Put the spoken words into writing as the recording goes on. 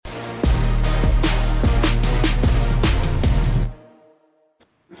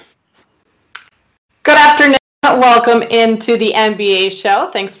afternoon. Welcome into the NBA show.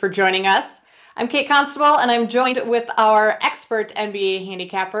 Thanks for joining us. I'm Kate Constable, and I'm joined with our expert NBA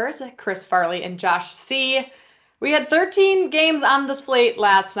handicappers, Chris Farley and Josh C. We had 13 games on the slate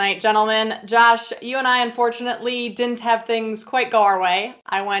last night, gentlemen. Josh, you and I unfortunately didn't have things quite go our way.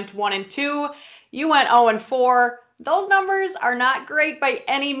 I went 1-2. You went 0-4. Those numbers are not great by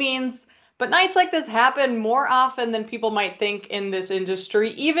any means, but nights like this happen more often than people might think in this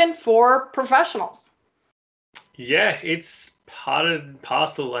industry, even for professionals. Yeah, it's part and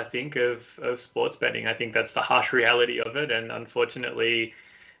parcel, I think, of sports betting. I think that's the harsh reality of it. And unfortunately,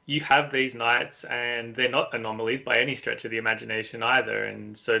 you have these nights and they're not anomalies by any stretch of the imagination either.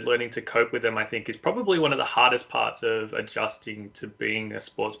 And so learning to cope with them, I think, is probably one of the hardest parts of adjusting to being a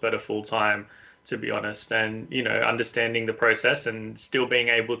sports bettor full time, to be honest. And, understanding the process and still being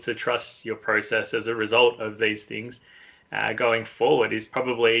able to trust your process as a result of these things going forward is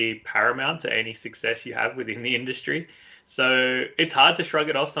probably paramount to any success you have within the industry. So it's hard to shrug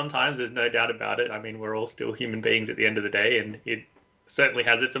it off sometimes. There's no doubt about it. I mean, we're all still human beings at the end of the day, and it certainly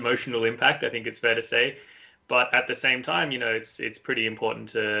has its emotional impact, I think it's fair to say. But at the same time, it's pretty important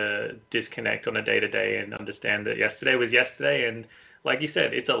to disconnect on a day-to-day and understand that yesterday was yesterday. And like you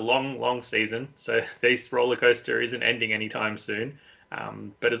said, it's a long, long season. So this roller coaster isn't ending anytime soon.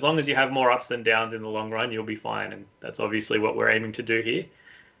 But as long as you have more ups than downs in the long run, you'll be fine. And that's obviously what we're aiming to do here.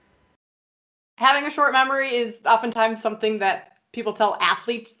 Having a short memory is oftentimes something that people tell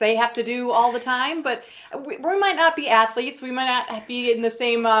athletes they have to do all the time, but we might not be athletes. We might not be in the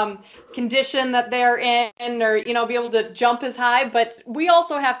same condition that they're in or, be able to jump as high, but we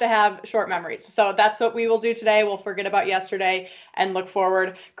also have to have short memories. So that's what we will do today. We'll forget about yesterday and look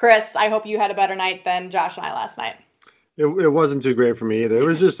forward. Chris, I hope you had a better night than Josh and I last night. It wasn't too great for me either. It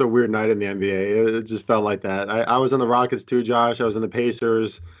was just a weird night in the NBA. It just felt like that. I was in the Rockets too, Josh. I was in the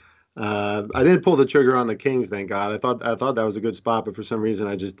Pacers. I didn't pull the trigger on the Kings, thank God. I thought that was a good spot, but for some reason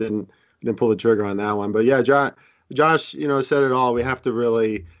I just didn't pull the trigger on that one. But yeah, Josh, said it all. We have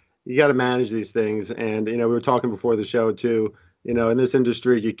to you got to manage these things. And we were talking before the show too. In this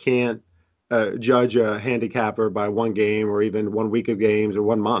industry, you can't judge a handicapper by one game or even 1 week of games or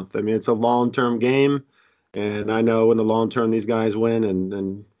 1 month. I mean, it's a long-term game. And I know in the long term, these guys win,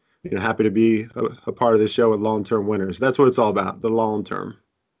 and happy to be a part of this show with long-term winners. That's what it's all about, the long term.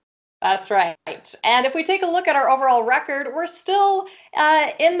 That's right. And if we take a look at our overall record, we're still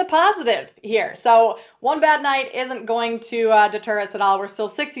in the positive here. So one bad night isn't going to deter us at all. We're still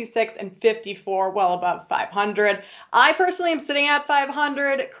 66-54, well above 500. I personally am sitting at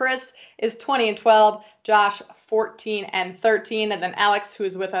 500. Chris is 20-12. Josh 14-13, and then Alex, who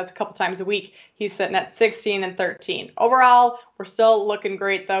is with us a couple times a week, he's sitting at 16-13. Overall, we're still looking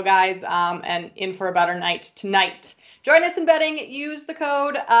great though, guys, and in for a better night tonight. Join us in betting. Use the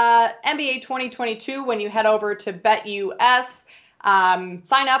code NBA 2022 when you head over to BetUS.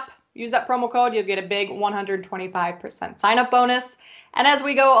 Sign up. Use that promo code. You'll get a big 125% sign-up bonus. And as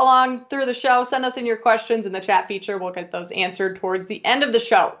we go along through the show, send us in your questions in the chat feature. We'll get those answered towards the end of the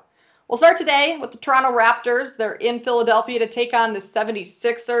show. We'll start today with the Toronto Raptors. They're in Philadelphia to take on the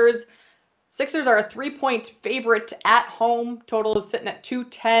 76ers. Sixers are a 3-point favorite at home. Total is sitting at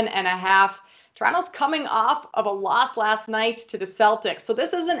 210.5. Toronto's coming off of a loss last night to the Celtics. So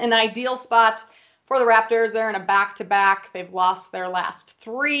this isn't an ideal spot for the Raptors. They're in a back-to-back. They've lost their last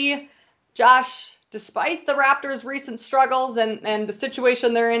 3. Josh, despite the Raptors' recent struggles and the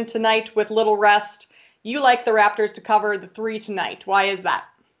situation they're in tonight with little rest, you like the Raptors to cover the 3 tonight. Why is that?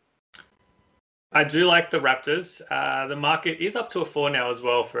 I do like the Raptors. The market is up to a 4 now as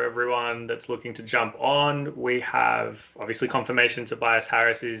well for everyone that's looking to jump on. We have obviously confirmation Tobias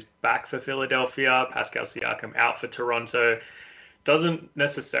Harris is back for Philadelphia. Pascal Siakam out for Toronto. Doesn't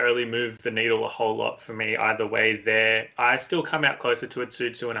necessarily move the needle a whole lot for me either way there. I still come out closer to a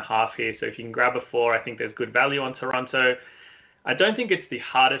 2.5 here. So if you can grab a 4, I think there's good value on Toronto. I don't think it's the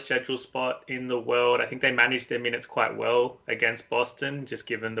hardest schedule spot in the world. I think they managed their minutes quite well against Boston, just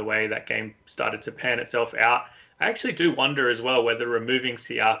given the way that game started to pan itself out. I actually do wonder as well whether removing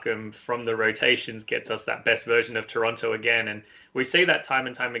Siakam from the rotations gets us that best version of Toronto again. And we see that time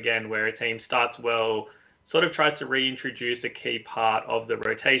and time again where a team starts well, sort of tries to reintroduce a key part of the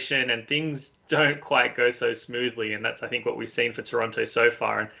rotation, and things don't quite go so smoothly. And that's, I think, what we've seen for Toronto so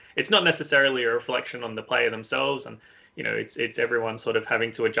far. And it's not necessarily a reflection on the player themselves. And it's everyone sort of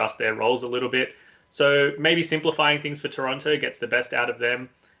having to adjust their roles a little bit. So maybe simplifying things for Toronto gets the best out of them.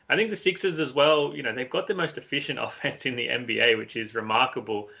 I think the Sixers as well, they've got the most efficient offense in the NBA, which is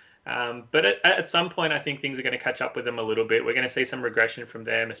remarkable. But at some point, I think things are going to catch up with them a little bit. We're going to see some regression from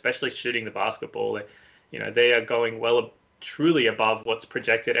them, especially shooting the basketball. They are going well truly above what's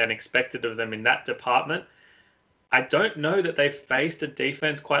projected and expected of them in that department. I don't know that they've faced a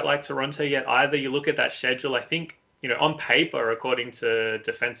defense quite like Toronto yet either. You look at that schedule, I think, on paper, according to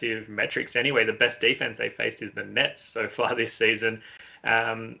defensive metrics anyway, the best defense they faced is the Nets so far this season.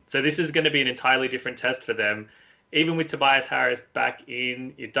 So this is going to be an entirely different test for them. Even with Tobias Harris back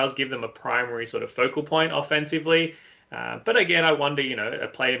in, it does give them a primary sort of focal point offensively. But again, I wonder, a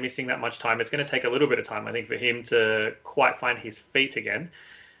player missing that much time, it's going to take a little bit of time, I think, for him to quite find his feet again.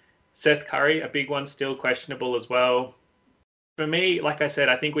 Seth Curry, a big one, still questionable as well. For me, like I said,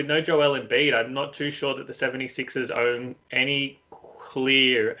 I think with no Joel Embiid, I'm not too sure that the 76ers own any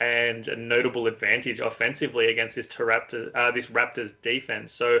clear and notable advantage offensively against this Raptors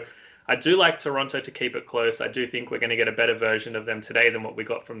defense. So I do like Toronto to keep it close. I do think we're going to get a better version of them today than what we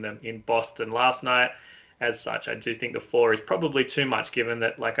got from them in Boston last night. As such, I do think the 4 is probably too much, given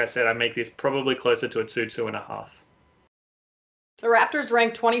that, like I said, I make this probably closer to a 2.5. The Raptors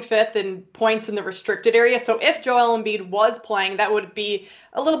ranked 25th in points in the restricted area. So if Joel Embiid was playing, that would be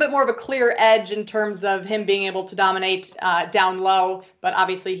a little bit more of a clear edge in terms of him being able to dominate down low. But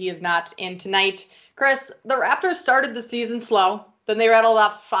obviously he is not in tonight. Chris, the Raptors started the season slow. Then they rattled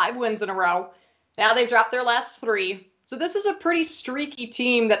off 5 wins in a row. Now they've dropped their last 3. So this is a pretty streaky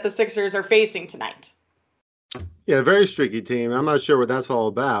team that the Sixers are facing tonight. Yeah, very streaky team. I'm not sure what that's all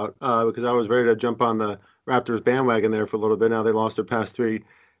about because I was ready to jump on the Raptors bandwagon there for a little bit. Now they lost their past 3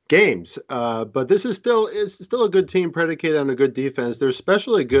 games. But this is still a good team predicated on a good defense. They're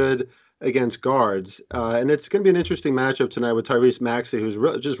especially good against guards. And it's going to be an interesting matchup tonight with Tyrese Maxey, who's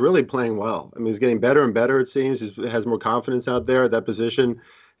just really playing well. I mean, he's getting better and better, it seems. He has more confidence out there at that position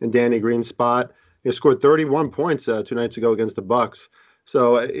in Danny Green's spot. He scored 31 points 2 nights ago against the Bucks.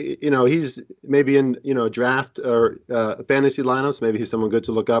 So, he's maybe in, draft or fantasy lineups. Maybe he's someone good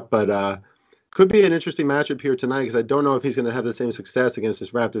to look up. But could be an interesting matchup here tonight because I don't know if he's going to have the same success against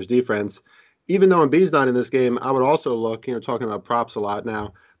this Raptors defense. Even though Embiid's not in this game, I would also look, talking about props a lot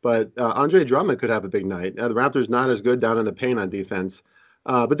now, but Andre Drummond could have a big night. The Raptors not as good down in the paint on defense.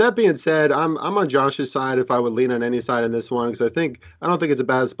 But that being said, I'm on Josh's side if I would lean on any side in this one because I don't think it's a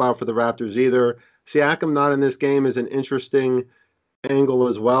bad spot for the Raptors either. Siakam not in this game is an interesting angle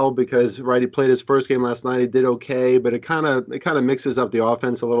as well because he played his first game last night. He did okay, but it kind of mixes up the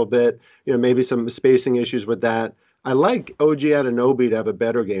offense a little bit. Maybe some spacing issues with that. I like OG Anunoby to have a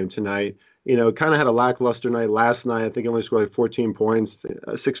better game tonight. Kind of had a lackluster night last night. I think he only scored like 14 points,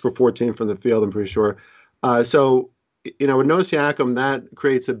 6 for 14 from the field, I'm pretty sure. So with no Siakam, that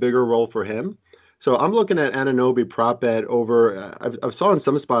creates a bigger role for him. So I'm looking at Anunoby prop bet over. I've saw in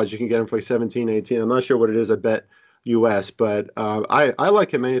some spots you can get him for like 17, 18. I'm not sure what it is. I bet US, but I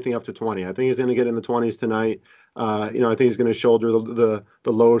like him anything up to 20. I think he's going to get in the 20s tonight. I think he's going to shoulder the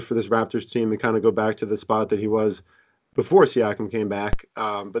load for this Raptors team and kind of go back to the spot that he was before Siakam came back.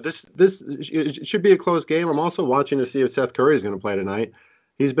 But this it should be a close game. I'm also watching to see if Seth Curry is going to play tonight.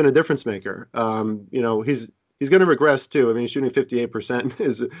 He's been a difference maker. He's going to regress too. I mean, shooting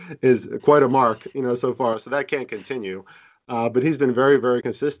 58% is quite a mark, so far. So that can't continue. But he's been very, very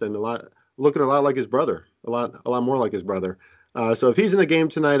consistent. Looking a lot like his brother, a lot more like his brother. So if he's in the game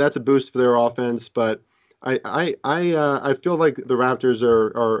tonight, that's a boost for their offense. But I feel like the Raptors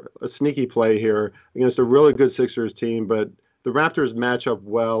are a sneaky play here against a really good Sixers team. But the Raptors match up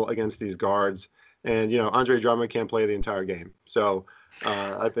well against these guards, and Andre Drummond can't play the entire game. So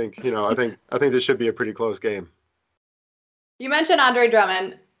I think this should be a pretty close game. You mentioned Andre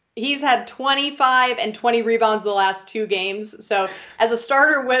Drummond. He's had 25 and 20 rebounds the last 2 games. So as a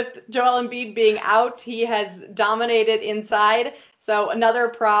starter with Joel Embiid being out, he has dominated inside. So another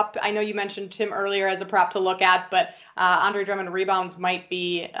prop, I know you mentioned Tim earlier as a prop to look at, but Andre Drummond rebounds might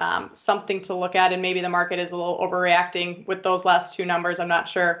be something to look at. And maybe the market is a little overreacting with those last 2 numbers. I'm not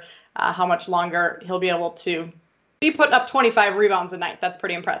sure how much longer he'll be able to be putting up 25 rebounds a night. That's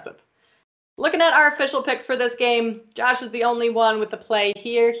pretty impressive. Looking at our official picks for this game, Josh is the only one with the play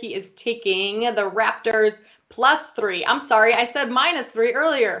here. He is taking the Raptors +3. I'm sorry, I said -3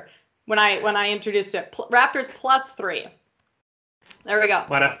 earlier when I introduced it. Raptors +3. There we go.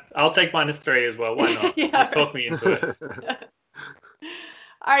 I'll take -3 as well. Why not? Yeah, talk me into it.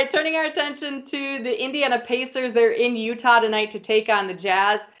 All right, turning our attention to the Indiana Pacers. They're in Utah tonight to take on the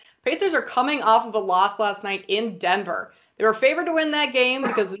Jazz. Pacers are coming off of a loss last night in Denver. They were favored to win that game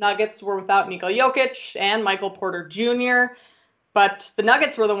because the Nuggets were without Nikola Jokic and Michael Porter Jr., but the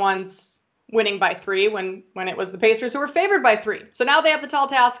Nuggets were the ones winning by 3 when it was the Pacers who were favored by 3. So now they have the tall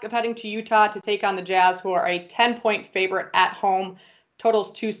task of heading to Utah to take on the Jazz, who are a 10-point favorite at home.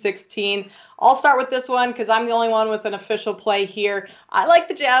 Totals 216. I'll start with this one because I'm the only one with an official play here. I like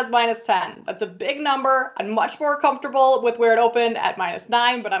the Jazz minus 10. That's a big number. I'm much more comfortable with where it opened at minus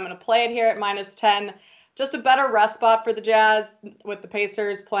 9, but I'm going to play it here at minus 10. Just a better rest spot for the Jazz with the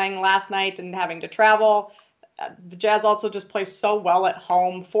Pacers playing last night and having to travel. The Jazz also just play so well at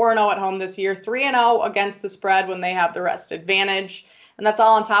home. 4-0 at home this year, 3-0 against the spread when they have the rest advantage. And that's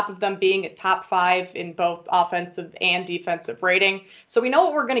all on top of them being at top 5 in both offensive and defensive rating. So we know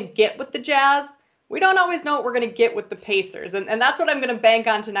what we're going to get with the Jazz. We don't always know what we're going to get with the Pacers. And that's what I'm going to bank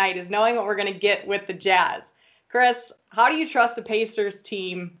on tonight, is knowing what we're going to get with the Jazz. Chris, how do you trust the Pacers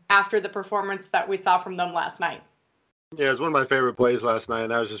team after the performance that we saw from them last night? Yeah, it was one of my favorite plays last night,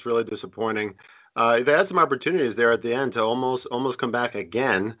 and that was just really disappointing. They had some opportunities there at the end to almost come back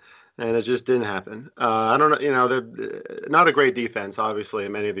again, and it just didn't happen. I don't know, they're not a great defense, obviously,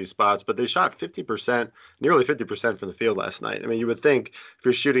 in many of these spots, but they shot 50%, nearly 50% from the field last night. I mean, you would think if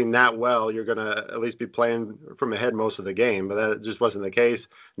you're shooting that well, you're going to at least be playing from ahead most of the game, but that just wasn't the case.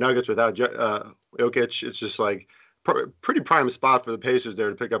 Nuggets without Jokic, it's just like pretty prime spot for the Pacers there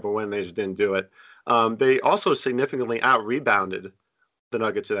to pick up a win. They just didn't do it. They also significantly out-rebounded the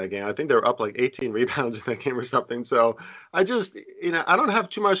Nuggets in that game. I think they were up like 18 rebounds in that game or something. So I just, I don't have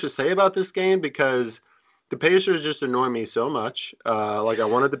too much to say about this game because the Pacers just annoy me so much. Like I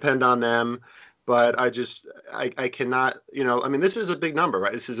want to depend on them, but I cannot, I mean, this is a big number,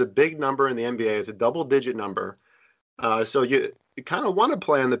 right? This is a big number in the NBA. It's a double-digit number. So you kind of want to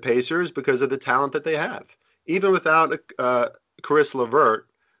play on the Pacers because of the talent that they have. Even without Caris LeVert,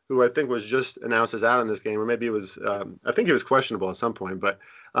 who I think was just announced as out in this game, or maybe it was, I think he was questionable at some point, but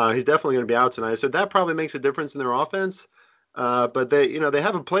he's definitely going to be out tonight. So that probably makes a difference in their offense. But they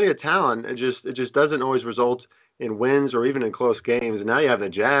have plenty of talent. It just doesn't always result in wins or even in close games. And now you have the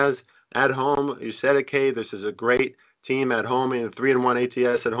Jazz at home. You said it, Kate. This is a great team at home. 3-1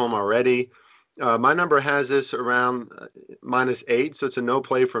 ATS at home already. My number has this around -8, so it's a no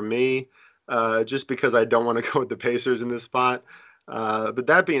play for me, just because I don't want to go with the Pacers in this spot. But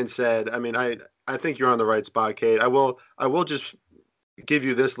that being said, I mean, I think you're on the right spot, Kate. I will just give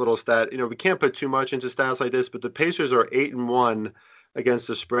you this little stat. We can't put too much into stats like this, but the Pacers are 8-1 against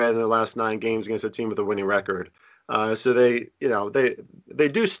the spread in their last 9 games against a team with a winning record. So they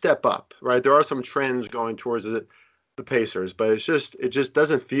do step up, right? There are some trends going towards the Pacers, but it just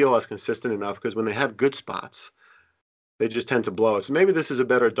doesn't feel as consistent enough because when they have good spots, they just tend to blow it. So maybe this is a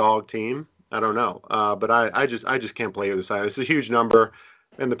better dog team. I don't know, but I just can't play either side. It's a huge number,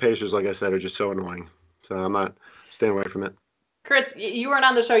 and the Pacers, like I said, are just so annoying. So I'm not staying away from it. Chris, you weren't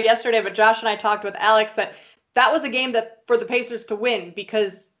on the show yesterday, but Josh and I talked with Alex that was a game that for the Pacers to win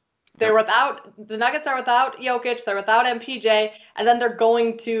because they're without the Nuggets are without Jokic, they're without MPJ, and then they're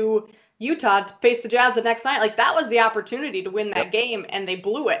going to Utah to face the Jazz the next night. Like that was the opportunity to win that game, and they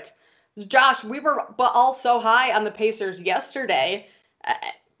blew it. Josh, we were all so high on the Pacers yesterday.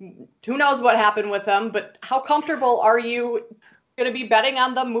 Who knows what happened with them, but how comfortable are you going to be betting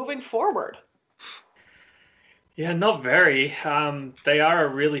on them moving forward? Yeah, not very. They are a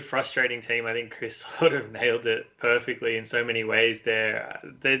really frustrating team. I think Chris sort of nailed it perfectly in so many ways. They're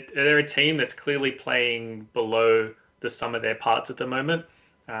a team that's clearly playing below the sum of their parts at the moment.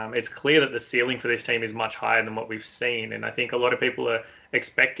 It's clear that the ceiling for this team is much higher than what we've seen. And I think a lot of people are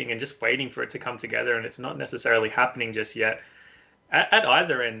expecting and just waiting for it to come together, and it's not necessarily happening just yet. At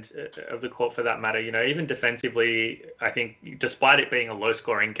either end of the court, for that matter, even defensively, I think despite it being a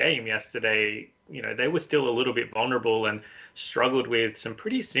low-scoring game yesterday, they were still a little bit vulnerable and struggled with some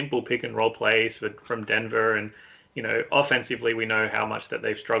pretty simple pick-and-roll plays from Denver. And, offensively, we know how much that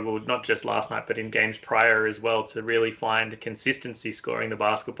they've struggled, not just last night, but in games prior as well, to really find consistency scoring the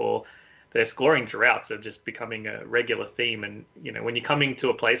basketball. Their scoring droughts are just becoming a regular theme. And, when you're coming to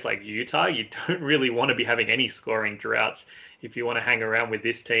a place like Utah, you don't really want to be having any scoring droughts if you want to hang around with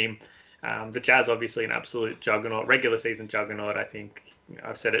this team. The Jazz, obviously, an absolute juggernaut, regular season juggernaut. I think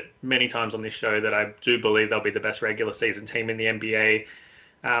I've said it many times on this show that I do believe they'll be the best regular season team in the NBA.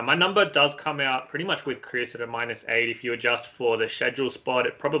 My number does come out pretty much with Chris at a -8. If you adjust for the schedule spot,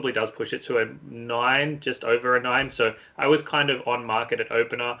 it probably does push it to a 9, just over a 9. So I was kind of on market at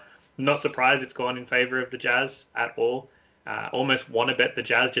opener. I'm not surprised it's gone in favor of the Jazz at all. Almost want to bet the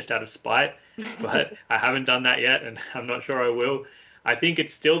Jazz just out of spite, but I haven't done that yet, and I'm not sure I will. I think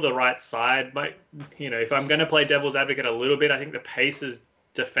it's still the right side. But, if I'm going to play devil's advocate a little bit, I think the Pacers'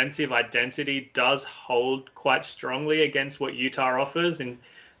 defensive identity does hold quite strongly against what Utah offers, in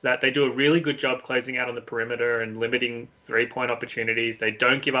that they do a really good job closing out on the perimeter and limiting three-point opportunities. They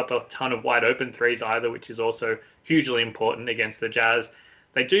don't give up a ton of wide open threes either, which is also hugely important against the Jazz.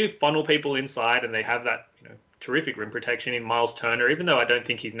 They do funnel people inside, and they have that, terrific rim protection in Miles Turner, even though I don't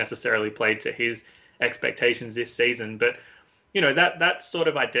think he's necessarily played to his expectations this season. But, that sort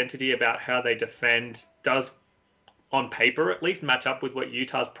of identity about how they defend does, on paper at least, match up with what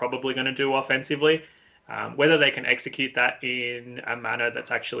Utah's probably going to do offensively. Whether they can execute that in a manner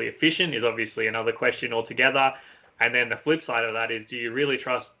that's actually efficient is obviously another question altogether. And then the flip side of that is, do you really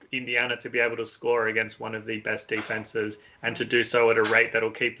trust Indiana to be able to score against one of the best defenses and to do so at a rate that'll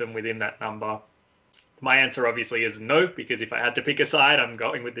keep them within that number? My answer obviously is no, because if I had to pick a side, I'm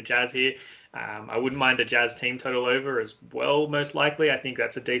going with the Jazz here. I wouldn't mind a Jazz team total over as well, most likely. I think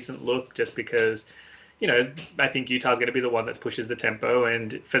that's a decent look just because, I think Utah's going to be the one that pushes the tempo.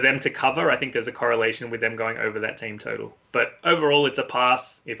 And for them to cover, I think there's a correlation with them going over that team total. But overall, it's a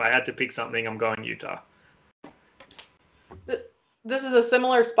pass. If I had to pick something, I'm going Utah. This is a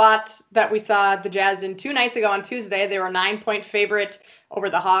similar spot that we saw the Jazz in 2 nights ago on Tuesday. They were a 9-point favorite over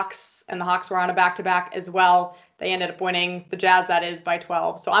the Hawks, and the Hawks were on a back-to-back as well. They ended up winning, the Jazz that is, by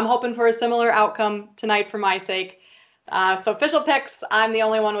 12. So I'm hoping for a similar outcome tonight for my sake. So official picks, I'm the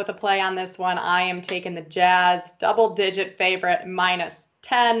only one with a play on this one. I am taking the Jazz double-digit favorite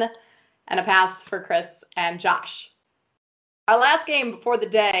 -10 and a pass for Chris and Josh. Our last game before the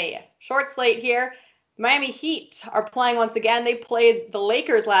day, short slate here. Miami Heat are playing once again. They played the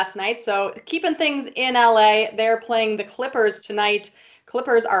Lakers last night, so keeping things in LA. They're playing the Clippers tonight.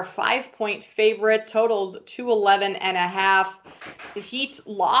 Clippers are 5-point favorite, totals 211.5. The Heat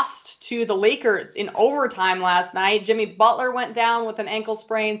lost to the Lakers in overtime last night. Jimmy Butler went down with an ankle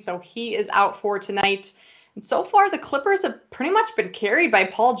sprain, so he is out for tonight. And so far, the Clippers have pretty much been carried by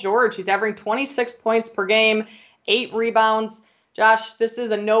Paul George. He's averaging 26 points per game, 8 rebounds. Josh, this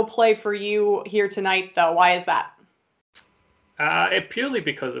is a no play for you here tonight, though. Why is that? Purely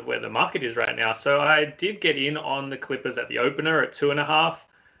because of where the market is right now. So I did get in on the Clippers at the opener at 2.5.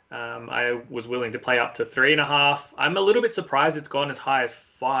 I was willing to play up to 3.5. I'm a little bit surprised it's gone as high as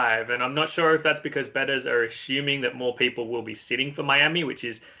 5, and I'm not sure if that's because bettors are assuming that more people will be sitting for Miami, which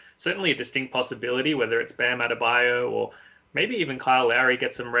is certainly a distinct possibility, whether it's Bam Adebayo or maybe even Kyle Lowry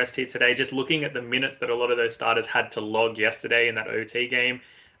gets some rest here today. Just looking at the minutes that a lot of those starters had to log yesterday in that OT game,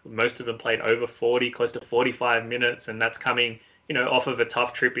 most of them played over 40, close to 45 minutes, and that's coming, off of a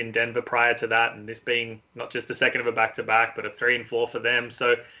tough trip in Denver prior to that, and this being not just the second of a back-to-back, but a 3 and 4 for them.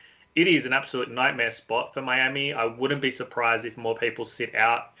 So it is an absolute nightmare spot for Miami. I wouldn't be surprised if more people sit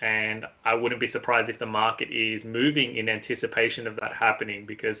out, and I wouldn't be surprised if the market is moving in anticipation of that happening,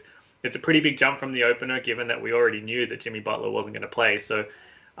 because it's a pretty big jump from the opener, given that we already knew that Jimmy Butler wasn't going to play. So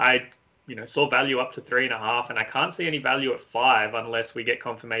I, saw value up to 3.5, and I can't see any value at 5 unless we get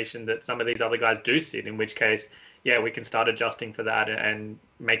confirmation that some of these other guys do sit, in which case, yeah, we can start adjusting for that and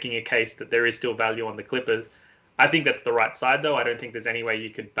making a case that there is still value on the Clippers. I think that's the right side, though. I don't think there's any way you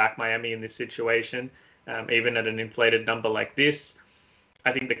could back Miami in this situation, even at an inflated number like this.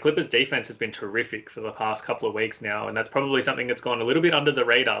 I think the Clippers defense has been terrific for the past couple of weeks now, and that's probably something that's gone a little bit under the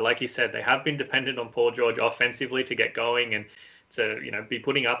radar. Like you said, they have been dependent on Paul George offensively to get going and to, be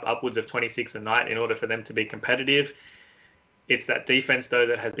putting up upwards of 26 a night in order for them to be competitive. It's that defense, though,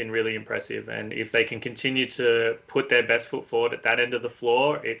 that has been really impressive. And if they can continue to put their best foot forward at that end of the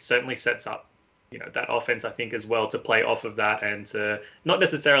floor, it certainly sets up, that offense, I think, as well, to play off of that and to not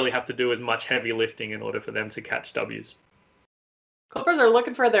necessarily have to do as much heavy lifting in order for them to catch W's. Clippers are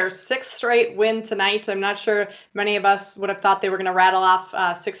looking for their 6th straight win tonight. I'm not sure many of us would have thought they were going to rattle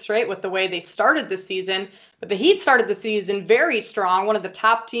off 6 straight with the way they started the season. But the Heat started the season very strong, one of the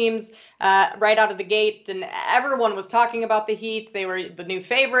top teams right out of the gate, and everyone was talking about the Heat. They were the new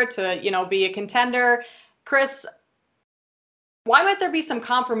favorite to, be a contender. Chris, why might there be some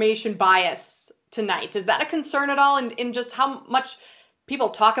confirmation bias tonight? Is that a concern at all in just how much people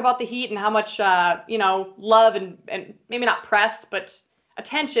talk about the Heat and how much, love and maybe not press, but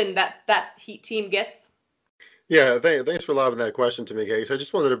attention that Heat team gets? Yeah, thanks for lobbing that question to me, Case. I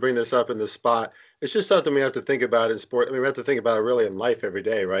just wanted to bring this up in this spot. It's just something we have to think about in sport. I mean, we have to think about it really in life every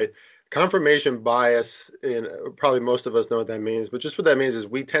day, right? Confirmation bias, probably most of us know what that means, but just what that means is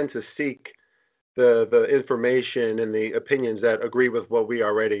we tend to seek the information and the opinions that agree with what we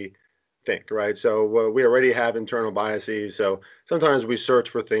already think, right? So we already have internal biases. So sometimes we search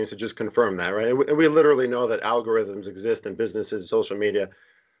for things to just confirm that, right? And we literally know that algorithms exist in businesses, social media,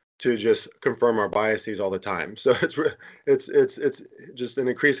 to just confirm our biases all the time. So it's just an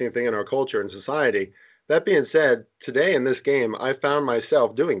increasing thing in our culture and society. That being said, today in this game, I found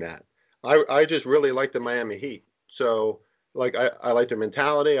myself doing that. I just really like the Miami Heat. So like I like their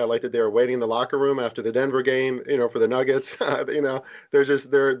mentality. I like that they were waiting in the locker room after the Denver game, for the Nuggets. They're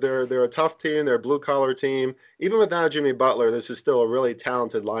a tough team. They're a blue collar team. Even without Jimmy Butler, this is still a really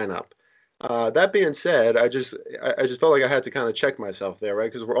talented lineup. That being said, I just felt like I had to kind of check myself there,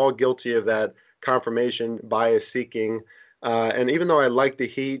 right? Because we're all guilty of that confirmation bias seeking. And even though I like the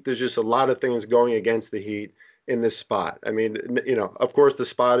Heat, there's just a lot of things going against the Heat in this spot. I mean, of course, the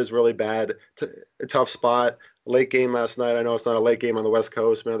spot is really bad, a tough spot. Late game last night. I know it's not a late game on the West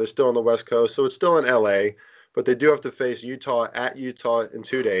Coast, but they're still on the West Coast, so it's still in LA. But they do have to face Utah at Utah in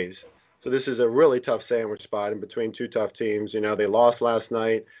 2 days. So this is a really tough sandwich spot in between two tough teams. They lost last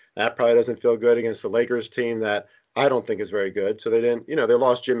night. That probably doesn't feel good against the Lakers team that I don't think is very good. So they didn't, they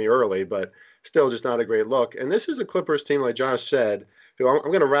lost Jimmy early, but still just not a great look. And this is a Clippers team, like Josh said, who I'm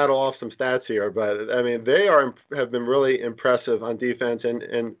going to rattle off some stats here, but I mean, they have been really impressive on defense.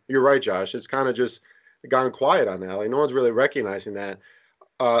 And you're right, Josh. It's kind of just gone quiet on that. Like, no one's really recognizing that.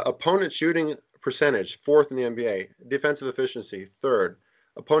 Opponent shooting percentage, fourth in the NBA. Defensive efficiency, third.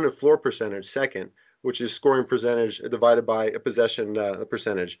 Opponent floor percentage, second, which is scoring percentage divided by a possession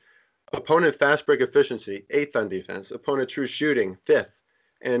percentage. Opponent fast break efficiency, eighth on defense. Opponent true shooting, fifth.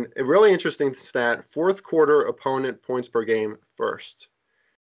 And a really interesting stat, fourth quarter opponent points per game, first.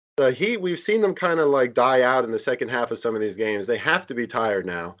 The Heat, we've seen them kind of like die out in the second half of some of these games. They have to be tired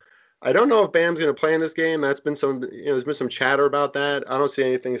now. I don't know if Bam's going to play in this game. That's been there's been some chatter about that. I don't see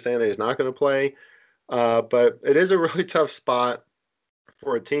anything saying that he's not going to play. But it is a really tough spot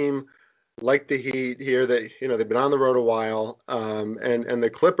for a team like the Heat here that, they've been on the road a while. And the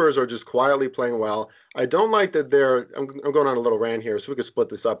Clippers are just quietly playing well. I don't like that I'm going on a little rant here, so we could split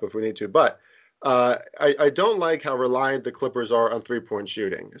this up if we need to. But I don't like how reliant the Clippers are on three-point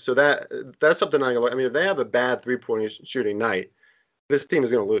shooting. So that's something I mean, if they have a bad three-point shooting night, this team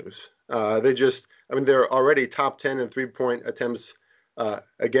is going to lose. They're already top 10 in three-point attempts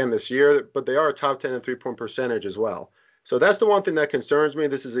again this year, but they are top 10 in three-point percentage as well. So that's the one thing that concerns me.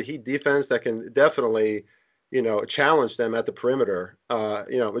 This is a Heat defense that can definitely, challenge them at the perimeter.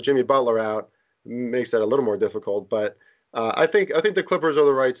 With Jimmy Butler out, makes that a little more difficult. But I think the Clippers are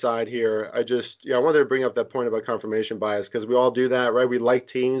the right side here. I wanted to bring up that point about confirmation bias because we all do that, right? We like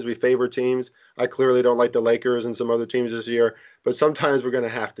teams, we favor teams. I clearly don't like the Lakers and some other teams this year, but sometimes we're going to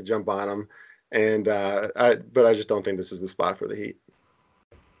have to jump on them. And but I just don't think this is the spot for the Heat.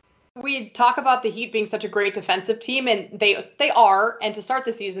 We talk about the Heat being such a great defensive team, and they are. And to start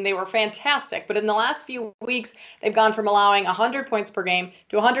the season, they were fantastic. But in the last few weeks, they've gone from allowing 100 points per game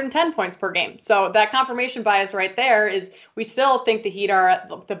to 110 points per game. So that confirmation bias right there is we still think the Heat are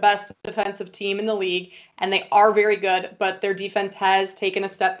the best defensive team in the league, and they are very good. But their defense has taken a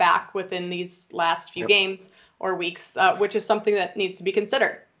step back within these last few games or weeks, which is something that needs to be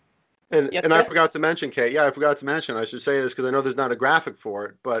considered. And I forgot to mention, Kate. Yeah, I forgot to mention. I should say this because I know there's not a graphic for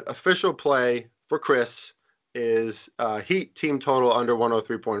it. But official play for Chris is Heat team total under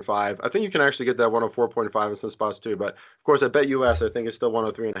 103.5. I think you can actually get that 104.5 in some spots too. But of course, I bet US I think it's still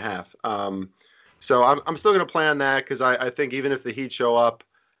 103.5. So I'm still going to play on that because I think even if the Heat show up,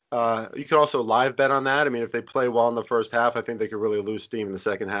 you could also live bet on that. I mean, if they play well in the first half, I think they could really lose steam in the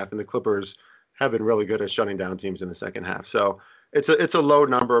second half. And the Clippers have been really good at shutting down teams in the second half. So it's a low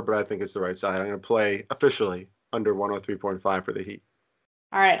number, but I think it's the right side. I'm going to play officially under 103.5 for the Heat.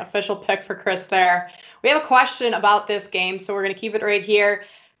 All right, official pick for Chris there. We have a question about this game, so we're going to keep it right here.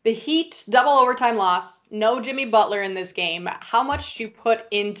 The Heat double overtime loss, no Jimmy Butler in this game. How much do you put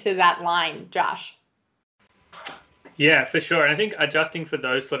into that line, Josh? Yeah, for sure. And I think adjusting for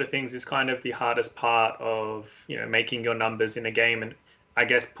those sort of things is kind of the hardest part of, making your numbers in a game and I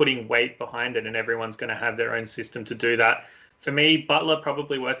guess putting weight behind it, and everyone's going to have their own system to do that. For me, Butler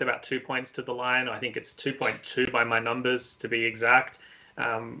probably worth about 2 points to the line. I think it's 2.2 by my numbers to be exact.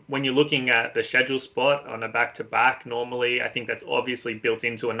 When you're looking at the schedule spot on a back-to-back, normally I think that's obviously built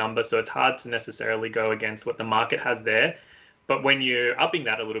into a number, so it's hard to necessarily go against what the market has there. But when you're upping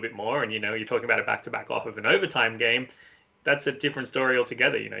that a little bit more and, you're talking about a back-to-back off of an overtime game, that's a different story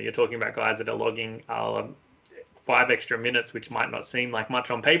altogether. You're talking about guys that are logging 5 extra minutes, which might not seem like much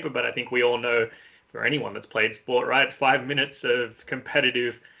on paper, but I think we all know for anyone that's played sport, right? 5 minutes of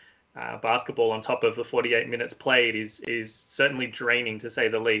competitive basketball on top of the 48 minutes played is certainly draining, to say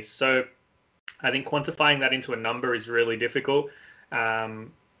the least. So I think quantifying that into a number is really difficult,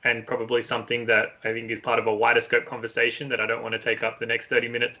 and probably something that I think is part of a wider scope conversation that I don't want to take up the next 30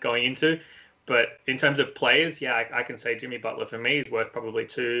 minutes going into. But in terms of players, yeah, I can say Jimmy Butler for me is worth probably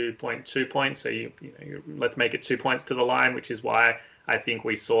 2.2 points. So let's make it 2 points to the line, which is why I think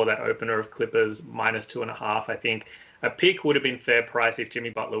we saw that opener of Clippers -2.5. I think a pick would have been fair price if Jimmy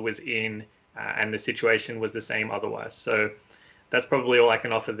Butler was in and the situation was the same otherwise. So that's probably all I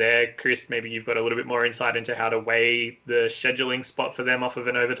can offer there. Chris, maybe you've got a little bit more insight into how to weigh the scheduling spot for them off of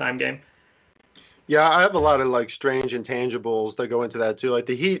an overtime game. Yeah, I have a lot of strange intangibles that go into that too. Like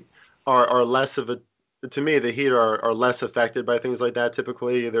the Heat are less of a, to me, the Heat are less affected by things like that.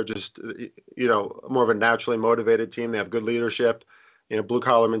 Typically, they're just, more of a naturally motivated team. They have good leadership, blue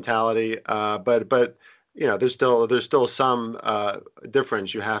collar mentality. But there's still some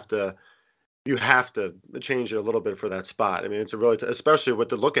difference. You have to change it a little bit for that spot. I mean, it's a really, especially with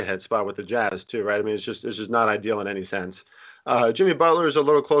the look ahead spot with the Jazz too, right? I mean, it's just not ideal in any sense. Jimmy Butler is a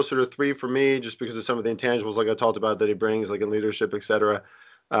little closer to 3 for me, just because of some of the intangibles, like I talked about, that he brings, like in leadership, etc.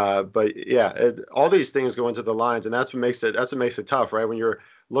 But yeah, all these things go into the lines, and that's what makes it tough, right? When you're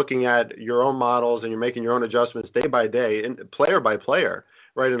looking at your own models and you're making your own adjustments day by day and player by player,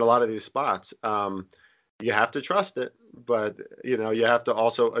 right? In a lot of these spots, you have to trust it, but you have to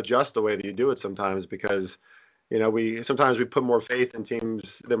also adjust the way that you do it sometimes, because sometimes we put more faith in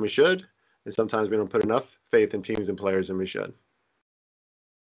teams than we should, and sometimes we don't put enough faith in teams and players than we should.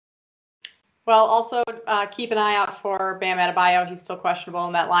 Well, also keep an eye out for Bam Adebayo. He's still questionable,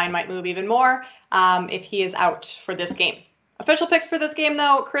 and that line might move even more if he is out for this game. Official picks for this game,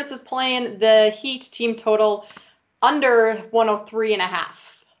 though, Chris is playing the Heat team total under 103.5.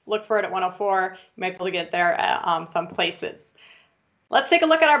 Look for it at 104. You might be able to get there at some places. Let's take a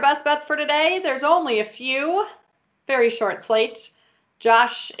look at our best bets for today. There's only a few. Very short slate.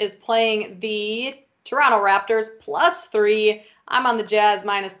 Josh is playing the Toronto Raptors +3. I'm on the Jazz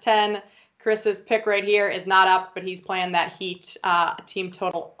 -10. Chris's pick right here is not up, but he's playing that Heat team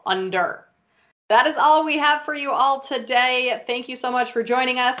total under. That is all we have for you all today. Thank you so much for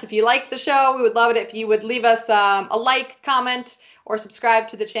joining us. If you liked the show, we would love it if you would leave us a like, comment, or subscribe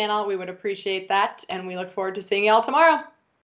to the channel. We would appreciate that, and we look forward to seeing you all tomorrow.